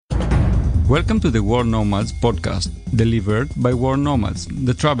Welcome to the World Nomads podcast, delivered by World Nomads,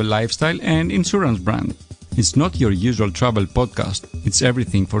 the travel lifestyle and insurance brand. It's not your usual travel podcast. It's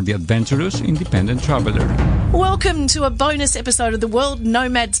everything for the adventurous, independent traveler. Welcome to a bonus episode of the World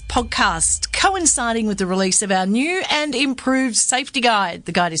Nomads podcast, coinciding with the release of our new and improved safety guide.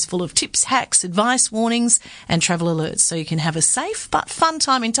 The guide is full of tips, hacks, advice, warnings, and travel alerts, so you can have a safe but fun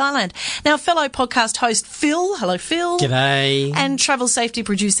time in Thailand. Now, fellow podcast host Phil, hello Phil. G'day. And travel safety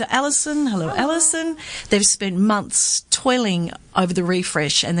producer Alison, hello Alison. They've spent months toiling over the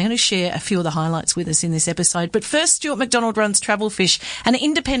refresh, and they're going to share a few of the highlights with us in this episode. But first, Stuart McDonald runs Travel Fish, an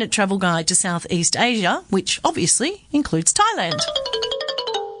independent travel guide to Southeast Asia, which obviously includes Thailand.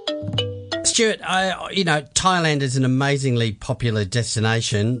 Stuart, Thailand is an amazingly popular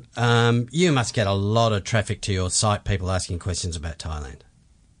destination. You must get a lot of traffic to your site, people asking questions about Thailand.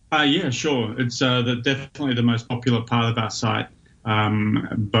 Yeah, sure. It's definitely the most popular part of our site,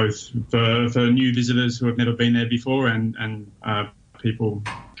 both for new visitors who have never been there before and people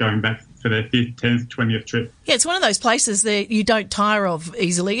going back for their 5th, 10th, 20th trip. Yeah, it's one of those places that you don't tire of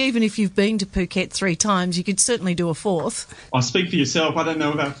easily. Even if you've been to Phuket 3 times, you could certainly do a 4th. I'll speak for yourself. I don't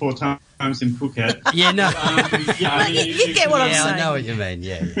know about 4 times in Phuket. Yeah, no. You get what I'm saying. Yeah, I know what you mean,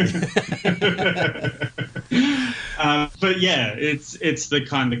 yeah. But yeah, it's the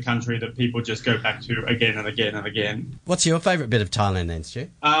kind of country that people just go back to again and again and again. What's your favourite bit of Thailand then, Stu?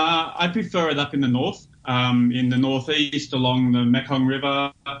 I prefer it up in the north, in the northeast along the Mekong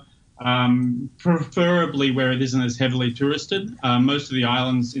River, preferably where it isn't as heavily touristed. Most of the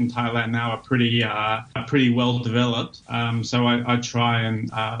islands in Thailand now are pretty well developed, so I try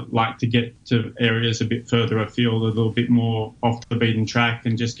and like to get to areas a bit further afield, a little bit more off the beaten track,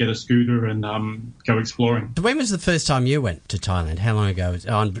 and just get a scooter and go exploring. When was the first time you went to Thailand? How long ago?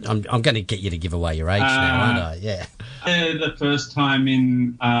 I'm going to get you to give away your age now, aren't I? Yeah. The first time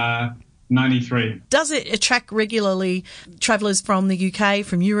in 93. Does it attract regularly travellers from the UK,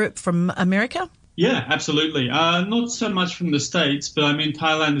 from Europe, from America? Yeah, absolutely. Not so much from the States, but I mean,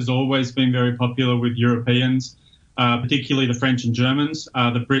 Thailand has always been very popular with Europeans, particularly the French and Germans.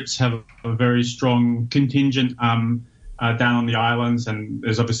 The Brits have a very strong contingent down on the islands, and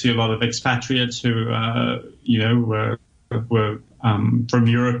there's obviously a lot of expatriates who, were from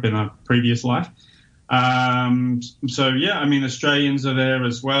Europe in a previous life. So, yeah, I mean, Australians are there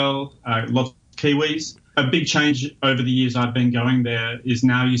as well, lots of Kiwis. A big change over the years I've been going there is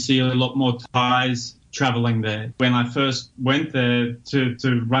now you see a lot more Thais travelling there. When I first went there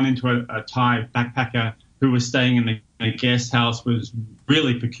to run into a Thai backpacker who was staying in a guest house was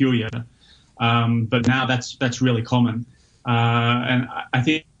really peculiar. But now that's really common. And I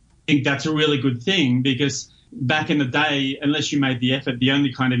think that's a really good thing because back in the day, unless you made the effort, the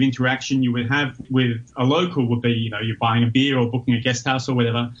only kind of interaction you would have with a local would be, you're buying a beer or booking a guest house or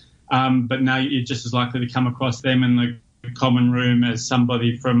whatever. But now you're just as likely to come across them in the common room as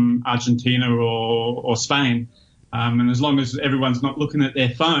somebody from Argentina or Spain. And as long as everyone's not looking at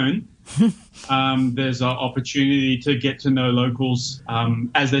their phone, there's an opportunity to get to know locals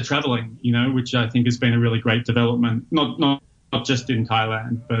as they're traveling, which I think has been a really great development, not just in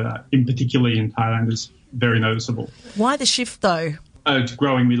Thailand, but particularly in Thailand is very noticeable. Why the shift, though? It's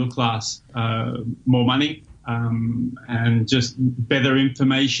growing middle class, more money, and just better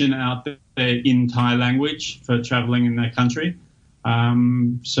information out there in Thai language for travelling in their country.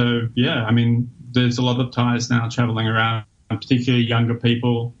 So, yeah, I mean, there's a lot of Thais now travelling around, particularly younger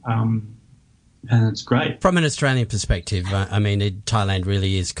people, and it's great. From an Australian perspective, I mean, Thailand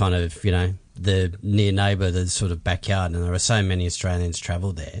really is kind of, the near neighbour, the sort of backyard, and there are so many Australians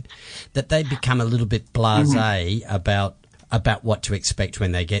travel there that they become a little bit blasé about what to expect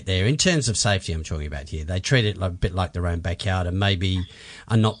when they get there. In terms of safety, I'm talking about here. They treat it a bit like their own backyard and maybe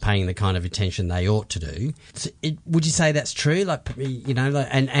are not paying the kind of attention they ought to do. Would you say that's true?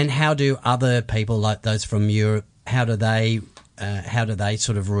 And how do other people like those from Europe, how do they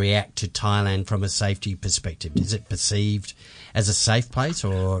sort of react to Thailand from a safety perspective? Is it perceived as a safe place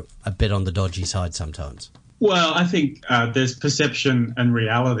or a bit on the dodgy side sometimes? Well, I think there's perception and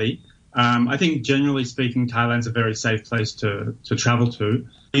reality. I think generally speaking, Thailand's a very safe place to travel to.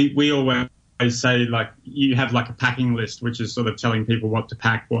 We always say, you have a packing list, which is sort of telling people what to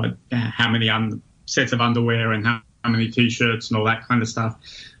pack, how many sets of underwear and how many T-shirts and all that kind of stuff.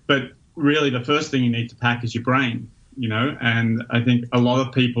 But really the first thing you need to pack is your brain, and I think a lot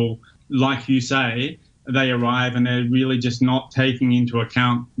of people, like you say, they arrive and they're really just not taking into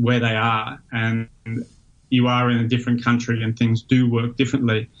account where they are, and you are in a different country and things do work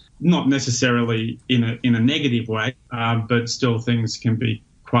differently. Not necessarily in a negative way, but still things can be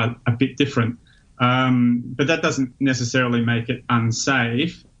quite a bit different. But that doesn't necessarily make it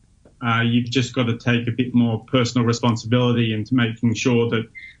unsafe. You've just got to take a bit more personal responsibility into making sure that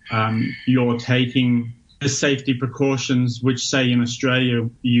you're taking the safety precautions, which, say, in Australia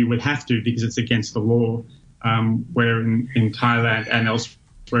you would have to because it's against the law, where in Thailand and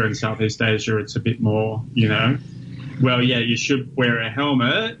elsewhere in Southeast Asia it's a bit more, well, yeah, you should wear a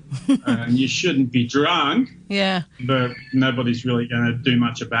helmet and you shouldn't be drunk. Yeah. But nobody's really going to do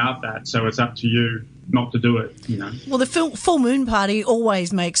much about that, so it's up to you not to do it, Well, the full moon party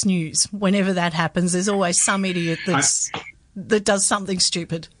always makes news. Whenever that happens, there's always some idiot that does something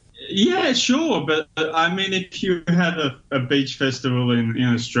stupid. Yeah, sure. But, I mean, if you had a beach festival in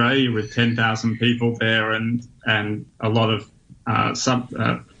Australia with 10,000 people there and a lot of stuff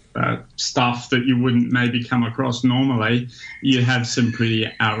that you wouldn't maybe come across normally, you have some pretty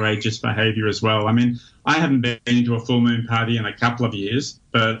outrageous behaviour as well. I mean, I haven't been to a full moon party in a couple of years,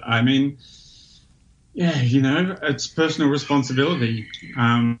 but, I mean, yeah, it's personal responsibility.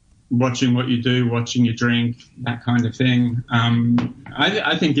 Watching what you do, watching you drink, that kind of thing.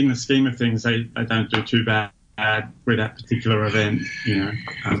 I think in the scheme of things, they don't do too bad with that particular event,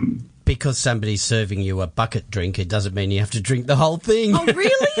 Because somebody's serving you a bucket drink, it doesn't mean you have to drink the whole thing. Oh,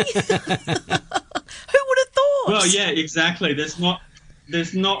 really? Who would have thought? Well, yeah, exactly. There's not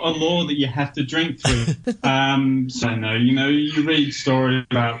a law that you have to drink through. So, no, you read stories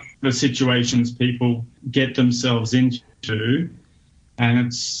about the situations people get themselves into,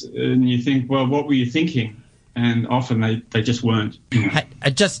 and you think, well, what were you thinking? And often they just weren't. Hey,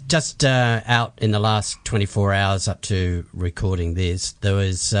 just out in the last 24 hours up to recording this, there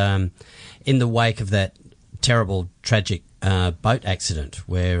was, in the wake of that terrible, tragic boat accident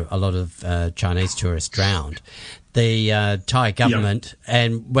where a lot of Chinese tourists drowned, the Thai government,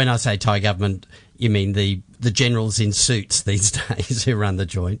 and when I say Thai government, you mean the generals in suits these days who run the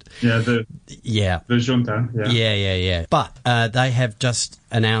joint. The junta. Yeah. But they have just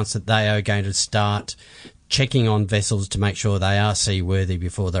announced that they are going to start checking on vessels to make sure they are seaworthy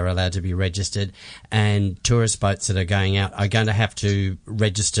before they're allowed to be registered, and tourist boats that are going out are going to have to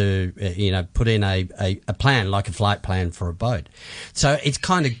register, put in a plan, like a flight plan for a boat. So it's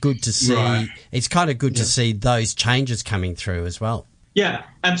kind of good to see. Right. It's kind of good to see those changes coming through as well. Yeah,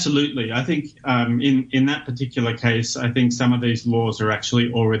 absolutely. I think in that particular case, I think some of these laws are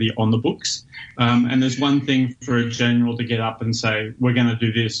actually already on the books. And there's one thing for a general to get up and say, we're going to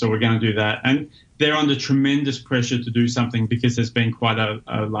do this or we're going to do that. And they're under tremendous pressure to do something because there's been quite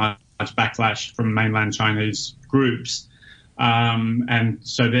a large backlash from mainland Chinese groups. And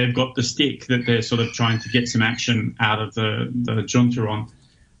so they've got the stick that they're sort of trying to get some action out of the junta on.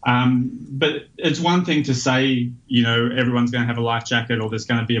 But it's one thing to say, everyone's going to have a life jacket or there's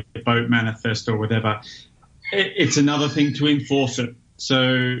going to be a boat manifest or whatever. It's another thing to enforce it.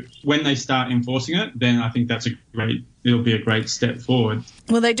 So when they start enforcing it, then I think it'll be a great step forward.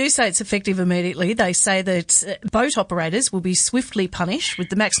 Well, they do say it's effective immediately. They say that boat operators will be swiftly punished with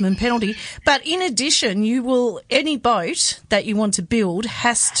the maximum penalty. But in addition, any boat that you want to build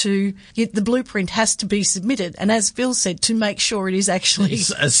the blueprint has to be submitted. And as Phil said, to make sure it is actually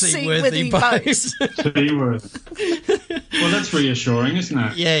a seaworthy boat. Seaworthy. Well, that's reassuring, isn't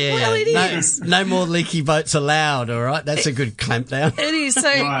it? Yeah. Well, it is. No more leaky boats allowed, all right? That's a good clampdown. It is. So,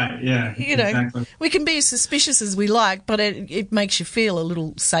 right, yeah, exactly. We can be as suspicious as we like, but it makes you feel a little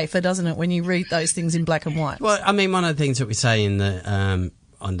safer, doesn't it, when you read those things in black and white? Well, I mean, one of the things that we say in the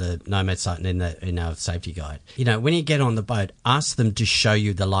on the Nomad site and in our safety guide, when you get on the boat, ask them to show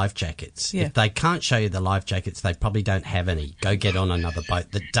you the life jackets. Yeah. If they can't show you the life jackets, they probably don't have any. Go get on another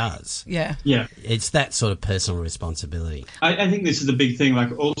boat that does. Yeah. It's that sort of personal responsibility. I think this is a big thing.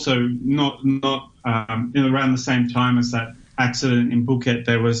 Like, also not around the same time as that accident in Phuket,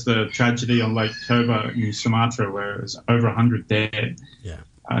 there was the tragedy on Lake Toba in Sumatra where it was over 100 dead. Yeah.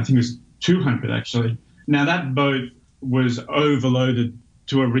 I think it was 200 actually. Now that boat was overloaded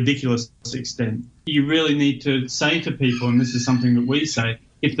to a ridiculous extent. You really need to say to people, and this is something that we say,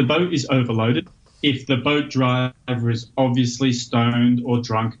 if the boat is overloaded, if the boat driver is obviously stoned or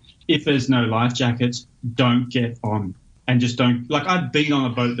drunk, if there's no life jackets, don't get on. And just don't. Like, I've been on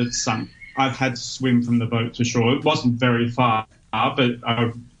a boat that's sunk. I've had to swim from the boat to shore. It wasn't very far, but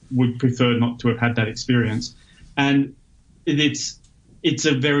I would prefer not to have had that experience. And it's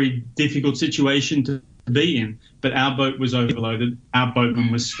a very difficult situation to be in. But our boat was overloaded. Our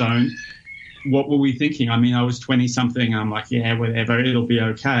boatman was stoned. What were we thinking? I mean, I was 20-something. I'm like, yeah, whatever, it'll be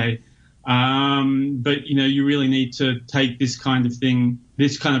okay. But, you really need to take this kind of thing,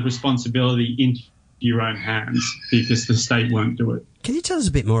 this kind of responsibility into your own hands because the state won't do it. Can you tell us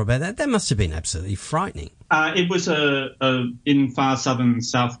a bit more about that? That must have been absolutely frightening. It was in far southern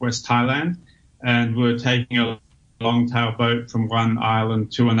southwest Thailand, and we're taking a long-tail boat from one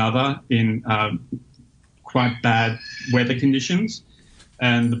island to another in quite bad weather conditions,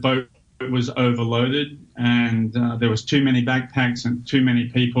 and the boat was overloaded, and there was too many backpacks and too many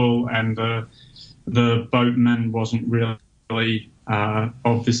people, and the boatman wasn't really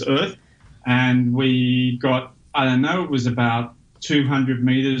of this earth. And we got, I don't know, it was about 200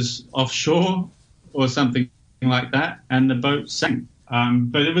 metres offshore or something like that, and the boat sank.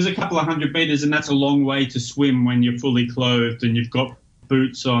 But it was a couple of 100 metres, and that's a long way to swim when you're fully clothed and you've got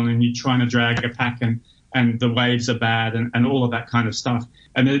boots on and you're trying to drag a pack and the waves are bad and all of that kind of stuff.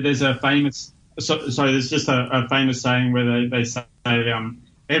 And there's a famous, there's just a famous saying where they say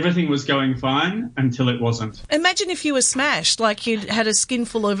everything was going fine until it wasn't. Imagine if you were smashed, like you'd had a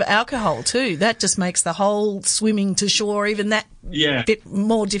skinful of alcohol too. That just makes the whole swimming to shore even that bit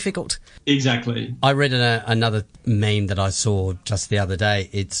more difficult. Exactly. I read another meme that I saw just the other day.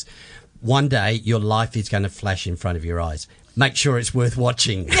 It's, one day your life is going to flash in front of your eyes. Make sure it's worth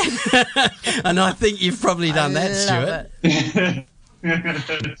watching. And I think you've probably done that, Stuart.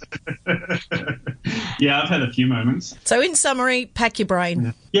 Yeah, I've had a few moments. So in summary, pack your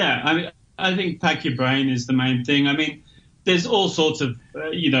brain. Yeah, I think pack your brain is the main thing. I mean, there's all sorts of,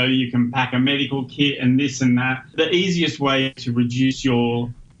 you can pack a medical kit and this and that. The easiest way to reduce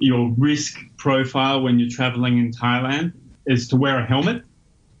your risk profile when you're traveling in Thailand is to wear a helmet,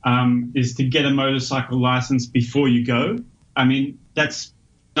 is to get a motorcycle license before you go. I mean, that's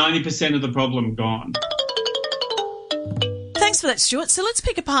 90% of the problem gone. Thanks for that, Stuart. So let's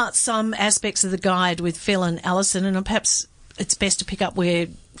pick apart some aspects of the guide with Phil and Alison, and perhaps it's best to pick up where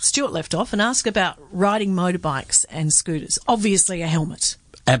Stuart left off and ask about riding motorbikes and scooters. Obviously a helmet.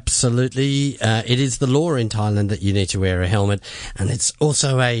 Absolutely. It is the law in Thailand that you need to wear a helmet, and it's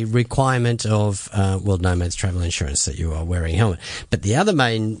also a requirement of World Nomads Travel Insurance that you are wearing a helmet. But the other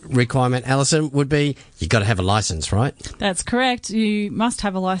main requirement, Alison, would be you've got to have a licence, right? That's correct. You must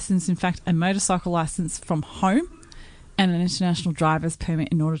have a licence, in fact, a motorcycle licence from home and an international driver's permit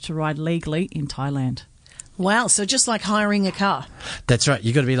in order to ride legally in Thailand. Wow, so just like hiring a car. That's right.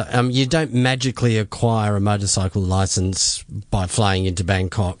 You've got to be like, you don't magically acquire a motorcycle licence by flying into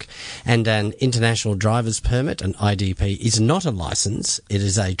Bangkok. And an international driver's permit, an IDP, is not a licence. It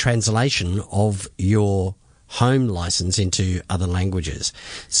is a translation of your home licence into other languages.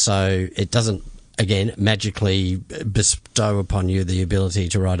 So it doesn't, again, magically bestow upon you the ability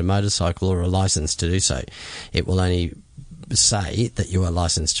to ride a motorcycle or a licence to do so. It will only say that you are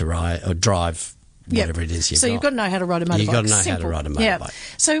licensed to ride or drive whatever it is you've got. So you've got to know how to ride a motorbike. You've got to know Simple. how to ride a motorbike. Yeah.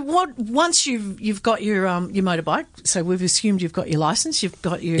 So once you've got your motorbike, so we've assumed you've got your licence, you've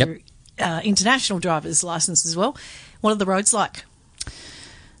got your international driver's licence as well. What are the roads like?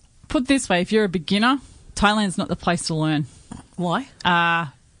 Put it this way, if you're a beginner, Thailand's not the place to learn. Why?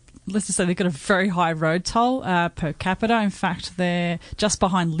 Let's just say they've got a very high road toll per capita. In fact, they're just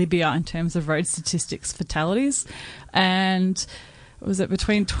behind Libya in terms of road statistics fatalities. And was it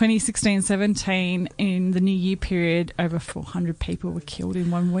between 2016 and 17, in the New Year period, over 400 people were killed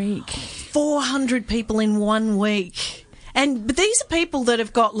in 1 week. 400 people in 1 week. But these are people that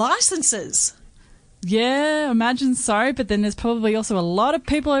have got licences. Yeah, imagine so. But then there's probably also a lot of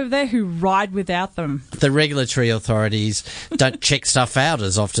people over there who ride without them. The regulatory authorities don't check stuff out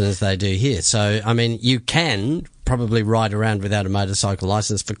as often as they do here. So, I mean, you can probably ride around without a motorcycle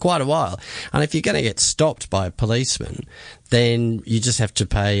licence for quite a while. And if you're going to get stopped by a policeman, then you just have to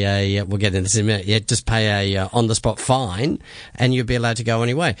pay we'll get into this in a minute, just pay a on-the-spot fine and you'll be allowed to go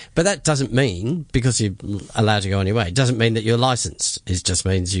anyway. But that doesn't mean, because you're allowed to go anyway, it doesn't mean that you're licensed. It just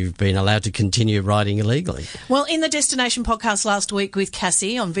means you've been allowed to continue riding illegally. Well, in the Destination podcast last week with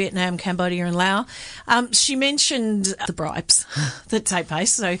Cassie on Vietnam, Cambodia and Laos, she mentioned the bribes that take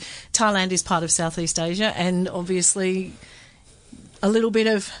place. So Thailand is part of Southeast Asia, and obviously a little bit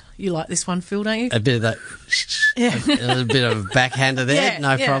of, you like this one, Phil, don't you? A bit of that, a bit of a backhander there,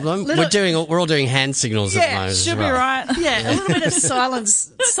 no problem. We're all doing hand signals at the moment. Should be right. Yeah, a little bit of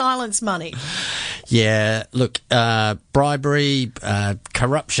silence money. Yeah, look, bribery,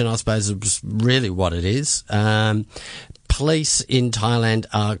 corruption, I suppose, is really what it is. Police in Thailand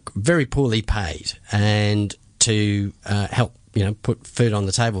are very poorly paid, and to help, put food on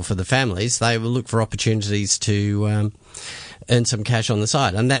the table for the families, they will look for opportunities to earn some cash on the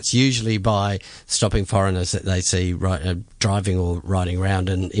side, and that's usually by stopping foreigners that they see driving or riding around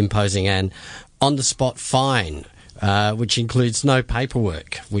and imposing an on-the-spot fine, which includes no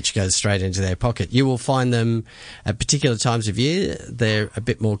paperwork, which goes straight into their pocket. You will find them at particular times of year. They're a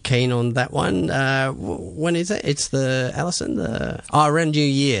bit more keen on that one. When is it? It's around New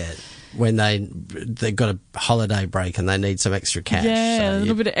Year. when they've got a holiday break and they need some extra cash. Yeah, So a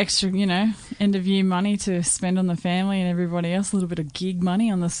little bit of extra, end of year money to spend on the family and everybody else, a little bit of gig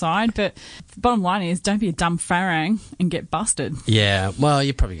money on the side. But the bottom line is, don't be a dumb farang and get busted. Yeah, well,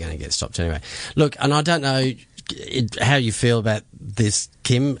 you're probably going to get stopped anyway. Look, and I don't know how you feel about this,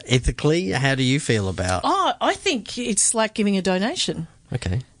 Kim, ethically. How do you feel about... Oh, I think it's like giving a donation.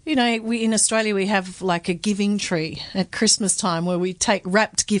 Okay. We in Australia, we have like a giving tree at Christmas time where we take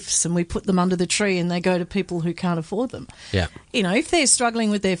wrapped gifts and we put them under the tree and they go to people who can't afford them. Yeah. If they're struggling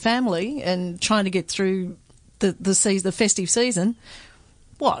with their family and trying to get through the festive season,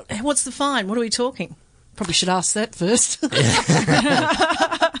 what's the fine? What are we talking? Probably should ask that first.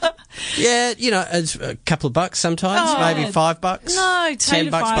 Yeah, it's a couple of bucks sometimes, maybe $5. No,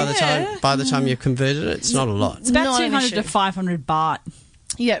 $10 by the time you've converted it. It's not a lot. It's about Not an 200 issue. to 500 baht.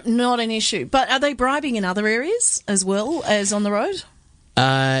 Yeah, not an issue. But are they bribing in other areas as well as on the road?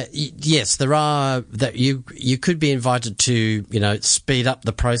 Yes, there are. That you could be invited to, speed up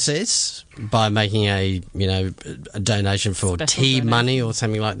the process by making a donation for Special tea donation. money or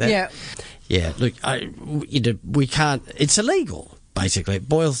something like that. Yeah. Yeah. Look, we can't. It's illegal. Basically, it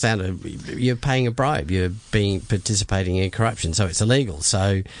boils down to you're paying a bribe. You're participating in corruption, so it's illegal.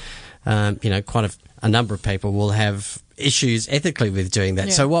 So, quite a number of people will have issues ethically with doing that.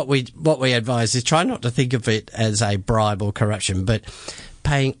 Yeah. So what we advise is try not to think of it as a bribe or corruption, but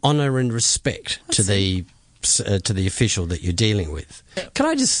paying honour and respect to the official that you're dealing with. Can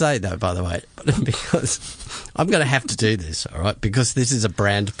I just say, though, by the way, because I'm going to have to do this, all right, because this is a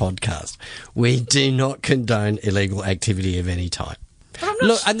brand podcast. We do not condone illegal activity of any type.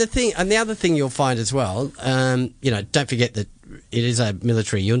 Look, and the other thing you'll find as well, don't forget that it is a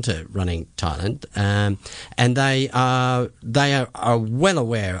military junta running Thailand, and they are well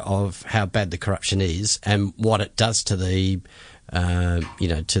aware of how bad the corruption is and what it does to the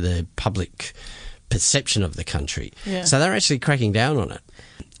public perception of the country. Yeah. So they're actually cracking down on it.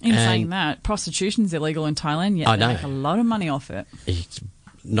 In saying that, prostitution's illegal in Thailand, yet I they know. make a lot of money off it. It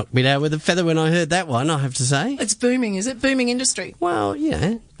knocked me down with a feather when I heard that one, I have to say. It's booming, is it? Booming industry. Well,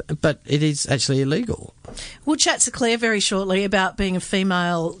 yeah, but it is actually illegal. We'll chat to Claire very shortly about being a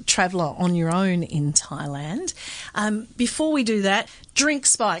female traveller on your own in Thailand. Before we do that, drink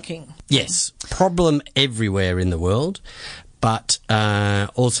spiking. Yes, problem everywhere in the world, but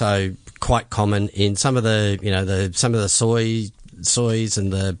also quite common in some of the soys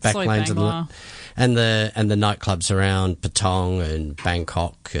and the backlands and the nightclubs around Patong and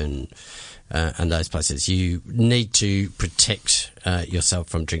Bangkok and those places. You need to protect yourself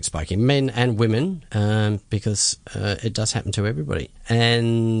from drink spiking, men and women, because it does happen to everybody.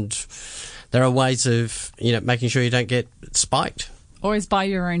 And there are ways of making sure you don't get spiked. Always buy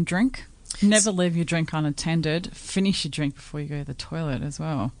your own drink. Never leave your drink unattended. Finish your drink before you go to the toilet as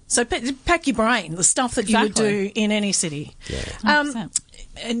well. So pack your brain, the stuff that you would do in any city. Yeah. 100%.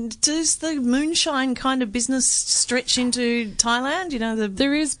 And does the moonshine kind of business stretch into Thailand?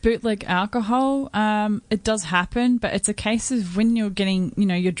 There is bootleg alcohol. It does happen, but it's a case of when you're getting,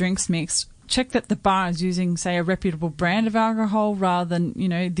 your drinks mixed, check that the bar is using, say, a reputable brand of alcohol rather than,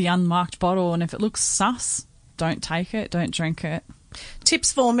 the unmarked bottle. And if it looks sus, don't take it, don't drink it.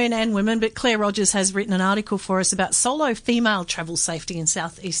 Tips for men and women, but Claire Rogers has written an article for us about solo female travel safety in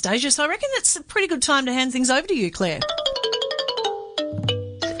Southeast Asia. So I reckon that's a pretty good time to hand things over to you, Claire.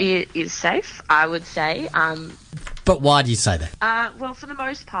 It is safe, I would say. But why do you say that? Well, for the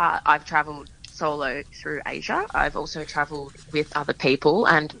most part, I've travelled solo through Asia. I've also travelled with other people,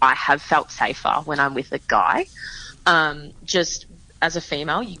 and I have felt safer when I'm with a guy. Just as a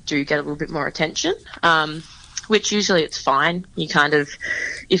female, you do get a little bit more attention, which usually it's fine. You kind of,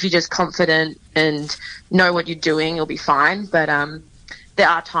 if you're just confident and know what you're doing, you'll be fine. But there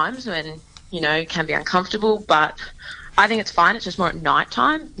are times when, it can be uncomfortable, but I think it's fine. It's just more at night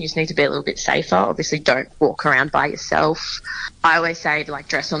time. You just need to be a little bit safer. Obviously, don't walk around by yourself. I always say to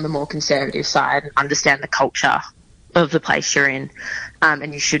dress on the more conservative side and understand the culture of the place you're in,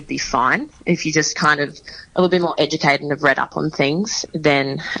 and you should be fine. If you just kind of a little bit more educated and have read up on things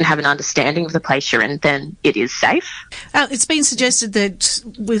and have an understanding of the place you're in, then it is safe. It's been suggested that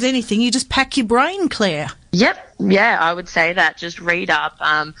with anything, you just pack your brain, Claire. Yep. Yeah, I would say that. Just read up.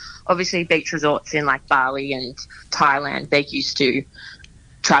 Obviously, beach resorts in Bali and Thailand, they're used to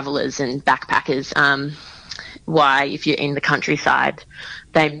travellers and backpackers. Why, if you're in the countryside,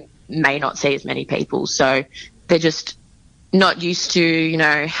 they may not see as many people. So they're just not used to,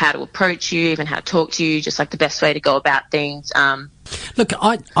 how to approach you, even how to talk to you, just the best way to go about things. Look,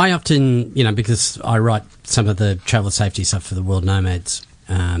 I often, because I write some of the travel safety stuff for the World Nomads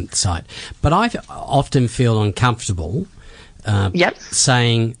site, but I often feel uncomfortable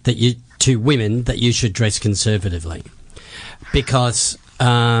saying that to women that you should dress conservatively because,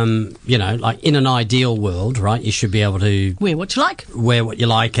 like in an ideal world, right, you should be able to Wear what you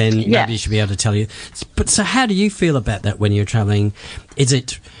like. And nobody should be able to tell you. But so how do you feel about that when you're travelling? Is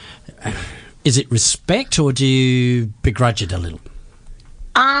it respect or do you begrudge it a little?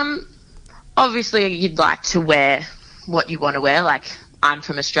 Obviously you'd like to wear what you want to wear. Like, I'm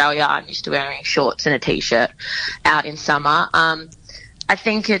from Australia. I'm used to wearing shorts and a T-shirt out in summer. I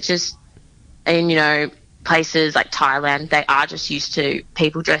think it just, in, places like Thailand, they are just used to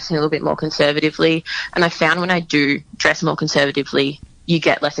people dressing a little bit more conservatively. And I found when I do dress more conservatively, you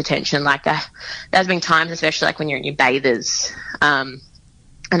get less attention. Like, there's been times, especially like when you're in your bathers, and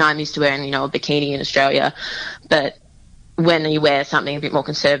I'm used to wearing, a bikini in Australia. But when you wear something a bit more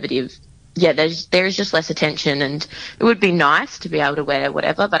conservative, there's just less attention, and it would be nice to be able to wear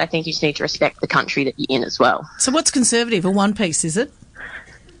whatever, but I think you just need to respect the country that you're in as well. So what's conservative? A one piece, is it?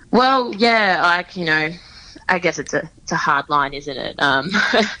 Well, yeah, I guess it's a hard line, isn't it?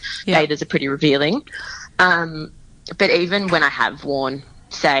 Bathers are pretty revealing. But even when I have worn,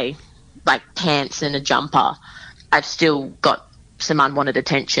 say, like pants and a jumper, I've still got some unwanted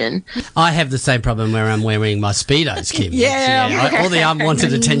attention. I have the same problem where I'm wearing my Speedos, Kim. All the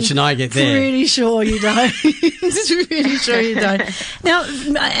unwanted attention I get there. Pretty sure you don't. Pretty sure you don't. Now,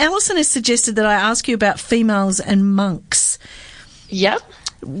 Alison has suggested that I ask you about females and monks. Yep.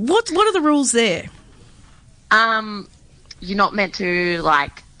 What are the rules there? You're not meant to,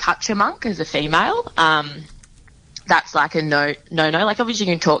 like, touch a monk as a female. That's like a no. Like, obviously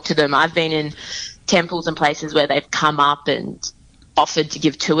you can talk to them. I've been in temples and places where they've come up and offered to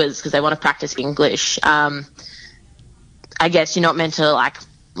give tours because they want to practice English. I guess you're not meant to, like,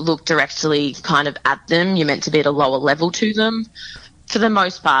 look directly kind of at them. You're meant to be at a lower level to them. For the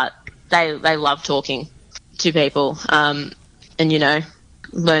most part, they love talking to people and,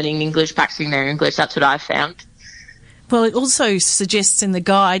 learning English, practicing their English. That's what I've found. Well, it also suggests in the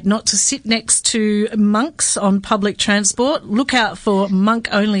guide not to sit next to monks on public transport. Look out for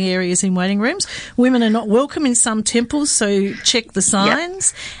monk-only areas in waiting rooms. Women are not welcome in some temples, so check the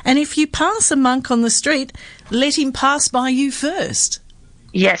signs. Yep. And if you pass a monk on the street, let him pass by you first.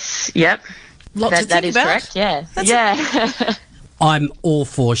 Yes, yep. That is correct, yeah. I'm all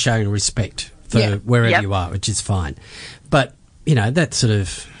for showing respect for wherever you are, which is fine. But, that sort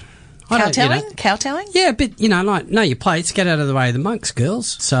of... Kowtowing? Yeah, but, know your place, get out of the way of the monks, girls.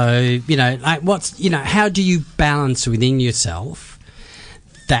 So, how do you balance within yourself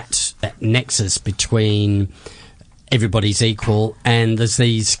that nexus between everybody's equal and there's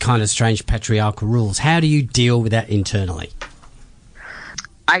these kind of strange patriarchal rules? How do you deal with that internally?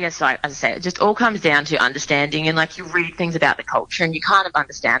 I guess, like, as I say, it just all comes down to understanding, and, like, you read things about the culture and you kind of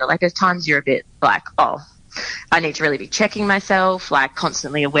understand it. Like, there's times you're a bit like, I need to really be checking myself, like,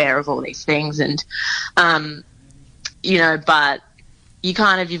 constantly aware of all these things. And, but you've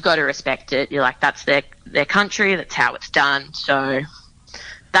got to respect it. You're like, that's their country. That's how it's done. So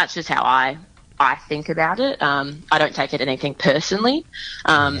that's just how I think about it. I don't take it anything personally.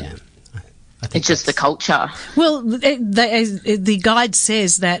 It's just the culture. Well, the guide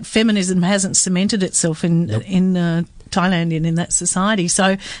says that feminism hasn't cemented itself in Thailand and in that society.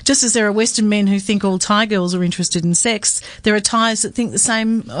 So just as there are Western men who think all Thai girls are interested in sex, there are Thais that think the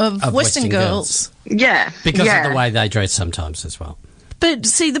same of Western girls. Yeah. Because of the way they dress sometimes as well. But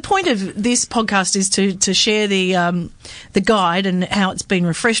see, the point of this podcast is to share the guide and how it's been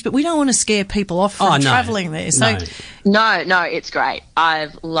refreshed, but we don't want to scare people off from travelling there. So No, it's great. I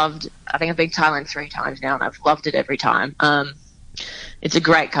think I've been to Thailand 3 times now and I've loved it every time. It's a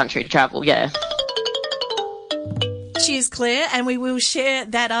great country to travel, yeah. Cheers, Claire, and we will share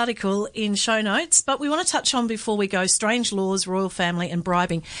that article in show notes. But we want to touch on, before we go, strange laws, royal family and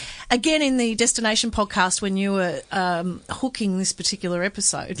bribing. Again, in the Destination podcast, when you were hooking this particular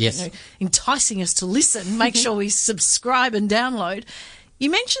episode, enticing us to listen, make sure we subscribe and download,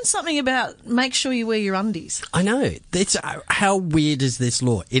 you mentioned something about make sure you wear your undies. I know. How weird is this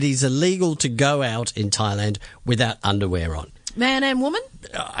law? It is illegal to go out in Thailand without underwear on. Man and woman?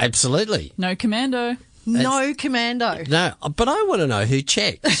 Absolutely. No commando. No commando. No, but I want to know who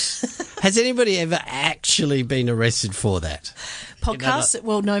checks. Has anybody ever actually been arrested for that? Podcast at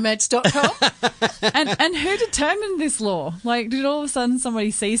worldnomads.com. and who determined this law? Like, did all of a sudden somebody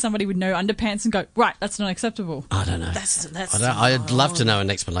see somebody with no underpants and go, right, that's not acceptable? I don't know. I'd love to know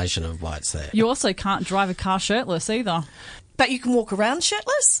an explanation of why it's there. You also can't drive a car shirtless either. But you can walk around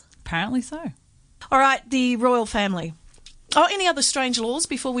shirtless? Apparently so. All right, the royal family. Oh, any other strange laws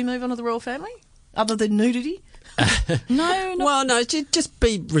before we move on to the royal family? Other than nudity? No, not Well, no, just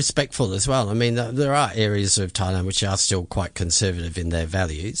be respectful as well. I mean, there are areas of Thailand which are still quite conservative in their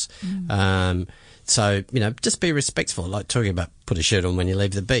values. So, just be respectful, like talking about put a shirt on when you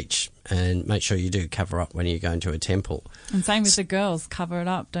leave the beach and make sure you do cover up when you go into a temple. And same with the girls, cover it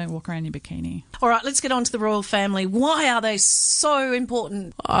up, don't walk around in your bikini. All right, let's get on to the royal family. Why are they so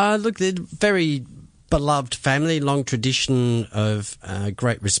important? Look, they're very beloved family, long tradition of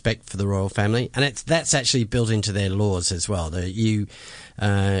great respect for the royal family, and that's actually built into their laws as well.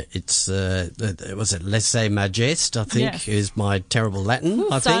 It's was it Laissez Majeste, I think, Yes. is my terrible Latin.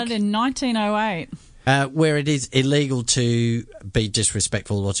 I Started think. in 1908. Where it is illegal to be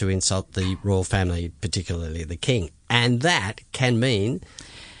disrespectful or to insult the royal family, particularly the king. And that can mean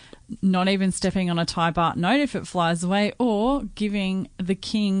Not even stepping on a Thai baht note if it flies away, or giving the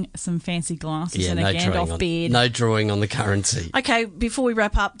king some fancy glasses and a Gandalf beard. no drawing on the currency. Okay, before we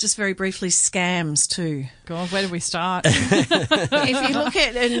wrap up, just very briefly, scams too. God, where do we start? If you look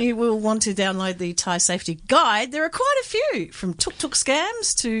at, and you will want to download the Thai Safety Guide, there are quite a few, from tuk-tuk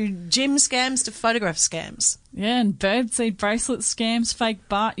scams to gym scams to photograph scams. Yeah, and birdseed bracelet scams, fake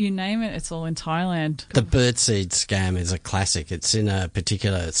baht, you name it, it's all in Thailand. The birdseed scam is a classic. It's in a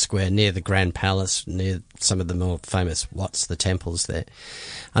particular square near the Grand Palace, near some of the more famous Wats, the temples there.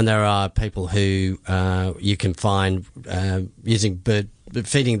 And there are people who you can find feeding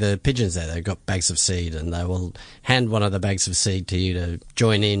the pigeons there. They've got bags of seed, and they will hand one of the bags of seed to you to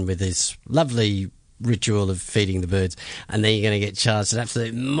join in with this lovely ritual of feeding the birds, and then you're going to get charged an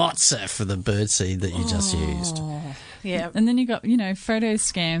absolute mozza for the bird seed that you just used. Yeah. And then you got, photo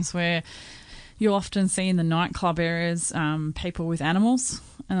scams where you'll often see in the nightclub areas people with animals,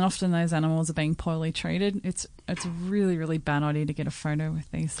 and often those animals are being poorly treated. It's a really, really bad idea to get a photo with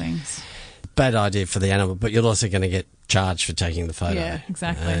these things. Bad idea for the animal, but you're also going to get charged for taking the photo. Yeah,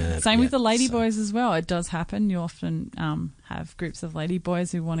 exactly. Same with the ladyboys as well. It does happen. You often have groups of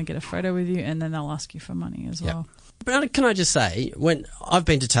ladyboys who want to get a photo with you, and then they'll ask you for money as well. But can I just say, when I've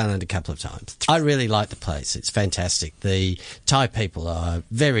been to Thailand a couple of times, I really like the place. It's fantastic. The Thai people are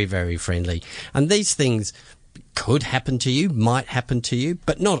very, very friendly, and these things could happen to you, might happen to you,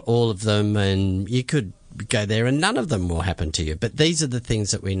 but not all of them, and you could go there and none of them will happen to you. But these are the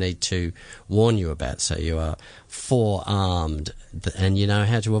things that we need to warn you about, so you are forearmed and you know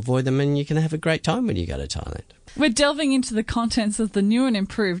how to avoid them, and you can have a great time when you go to Thailand. We're delving into the contents of the new and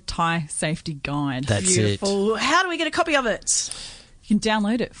improved Thai Safety Guide. That's Beautiful. How do we get a copy of it? You can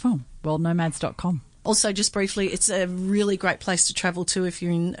download it from worldnomads.com. Also, just briefly, it's a really great place to travel to if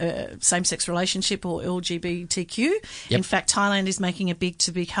you're in a same-sex relationship or LGBTQ. Yep. In fact, Thailand is making a bid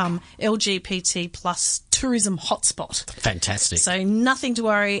to become LGBT plus tourism hotspot. Fantastic. So nothing to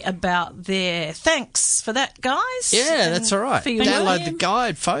worry about there. Thanks for that, guys. Yeah, And that's all right. for your Download time. the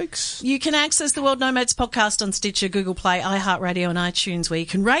guide, folks. You can access the World Nomads podcast on Stitcher, Google Play, iHeartRadio and iTunes, where you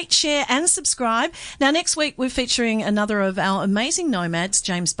can rate, share and subscribe. Now, next week, we're featuring another of our amazing nomads,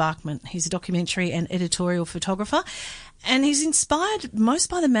 James Barkman. He's a documentary and editorial photographer, and he's inspired most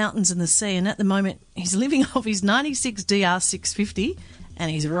by the mountains and the sea, and at the moment, he's living off his 96 DR650, and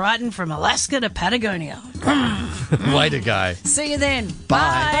he's riding from Alaska to Patagonia. Way to go. See you then.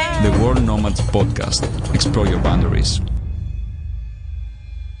 Bye. The World Nomads Podcast. Explore your boundaries.